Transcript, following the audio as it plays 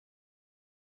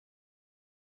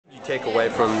You take away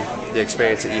from the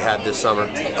experience that you had this summer?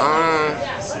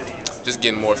 Just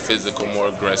getting more physical, more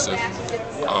aggressive.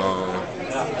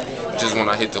 Just when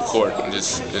I hit the court,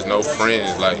 there's no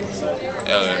friends like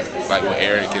with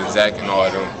Eric and Zach and all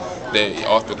of them. They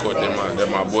off the court, they're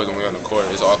my boys, and we on the court.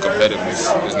 It's all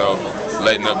competitiveness. There's no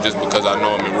letting up just because I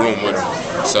know I'm in room with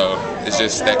them. So it's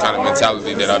just that kind of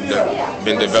mentality that I've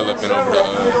been developing over the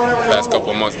past couple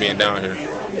of months being down here.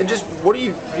 And just what do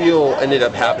you feel ended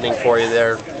up happening for you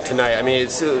there tonight? I mean,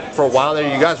 it's, for a while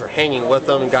there, you guys were hanging with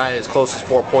them, got as close as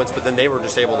 4 points, but then they were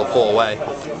just able to pull away.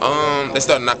 They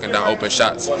started knocking down open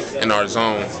shots in our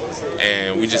zone,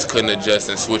 and we just couldn't adjust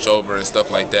and switch over and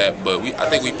stuff like that. But I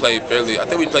think we played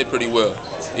pretty well,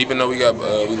 even though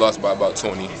we lost by about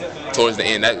 20 towards the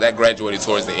end. That graduated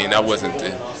towards the end. That wasn't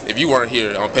if you weren't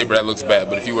here on paper that looks bad,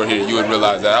 but if you were here, you would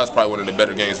realize that was probably one of the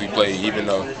better games we played. Even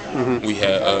though we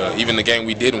had even the game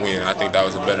we did win, I think that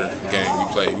was a better game we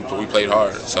played. We played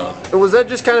hard. So was that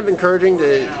just kind of encouraging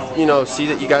to see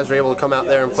that you guys were able to come out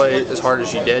there and play as hard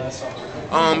as you did?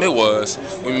 It was.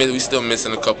 We still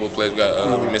missing a couple of players.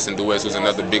 We missing Dewes, who's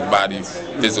another big body,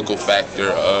 physical factor,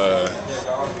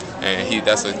 and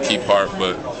that's a key part.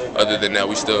 But other than that,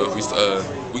 we still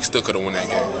could have won that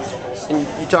game.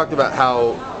 And you talked about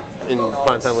how in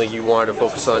Primetime League you wanted to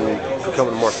focus on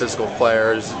becoming more physical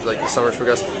players, like the summer's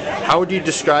progressed. How would you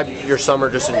describe your summer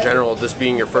just in general, this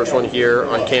being your first one here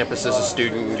on campus as a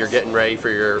student, you're getting ready for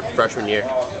your freshman year?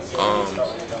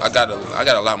 I got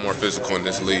a lot more physical in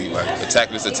this league, like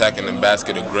attacking the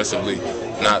basket aggressively,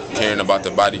 not caring about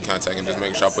the body contact and just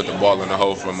making sure I put the ball in the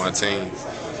hole for my team.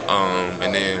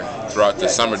 And then throughout the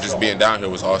summer, just being down here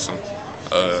was awesome.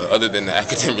 Other than the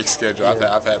academic schedule,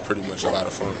 I've had pretty much a lot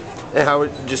of fun. And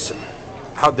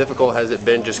how difficult has it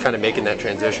been just kind of making that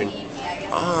transition?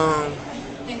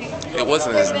 It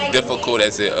wasn't as difficult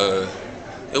as it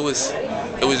was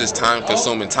just time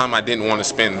consuming, time I didn't want to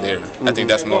spend there. I think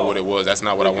that's more what it was. That's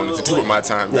not what I wanted to do with my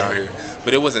time down here.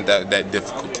 But it wasn't that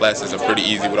difficult. Classes are pretty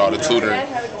easy with all the tutoring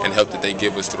and help that they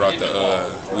give us throughout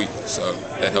the week, so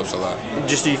that helps a lot.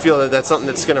 Just do you feel that that's something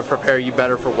that's going to prepare you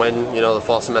better for when the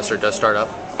fall semester does start up?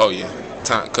 Oh yeah,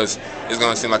 time, because it's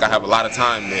going to seem like I have a lot of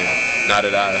time then. Now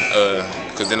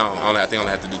that because then I think I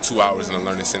only have to do 2 hours in the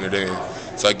learning center then,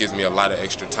 so it gives me a lot of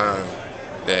extra time.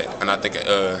 And I think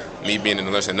me being in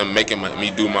the learning center, making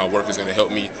me do my work is going to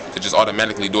help me to just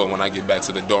automatically do it when I get back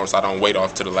to the dorm, so I don't wait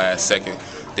off to the last second.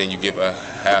 Then you give a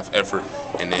half effort,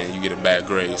 and then you get a bad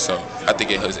grade. So I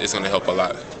think it's going to help a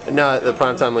lot. And now that the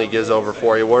Primetime League is over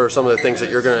for you, what are some of the things that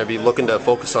you're going to be looking to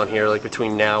focus on here, like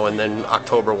between now and then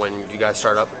October when you guys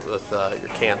start up with your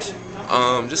camps?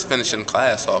 Just finishing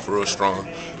class off real strong,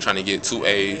 trying to get 2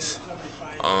 A's.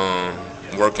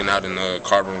 Working out in the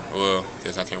Carver, well,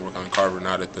 because I can't work on Carver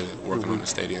now that they're working on the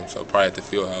stadium, so probably at the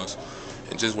field house.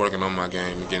 And just working on my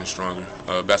game and getting stronger.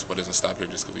 Basketball doesn't stop here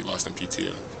just because we lost in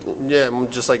PTO. Yeah,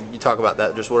 just like you talk about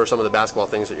that, just what are some of the basketball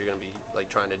things that you're going to be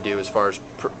trying to do as far as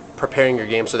preparing your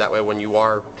game so that way when you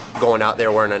are going out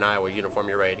there wearing an Iowa uniform,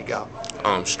 you're ready to go?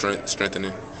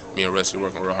 Strengthening. Me and Rusty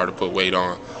working real hard to put weight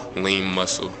on, lean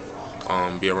muscle.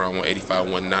 Be around 185,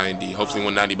 190. Hopefully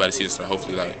 190 by the season start.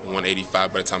 Hopefully like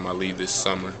 185 by the time I leave this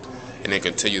summer, and then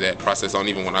continue that process on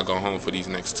even when I go home for these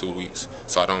next 2 weeks,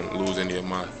 so I don't lose any of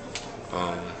my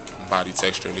body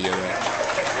texture and any of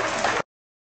that.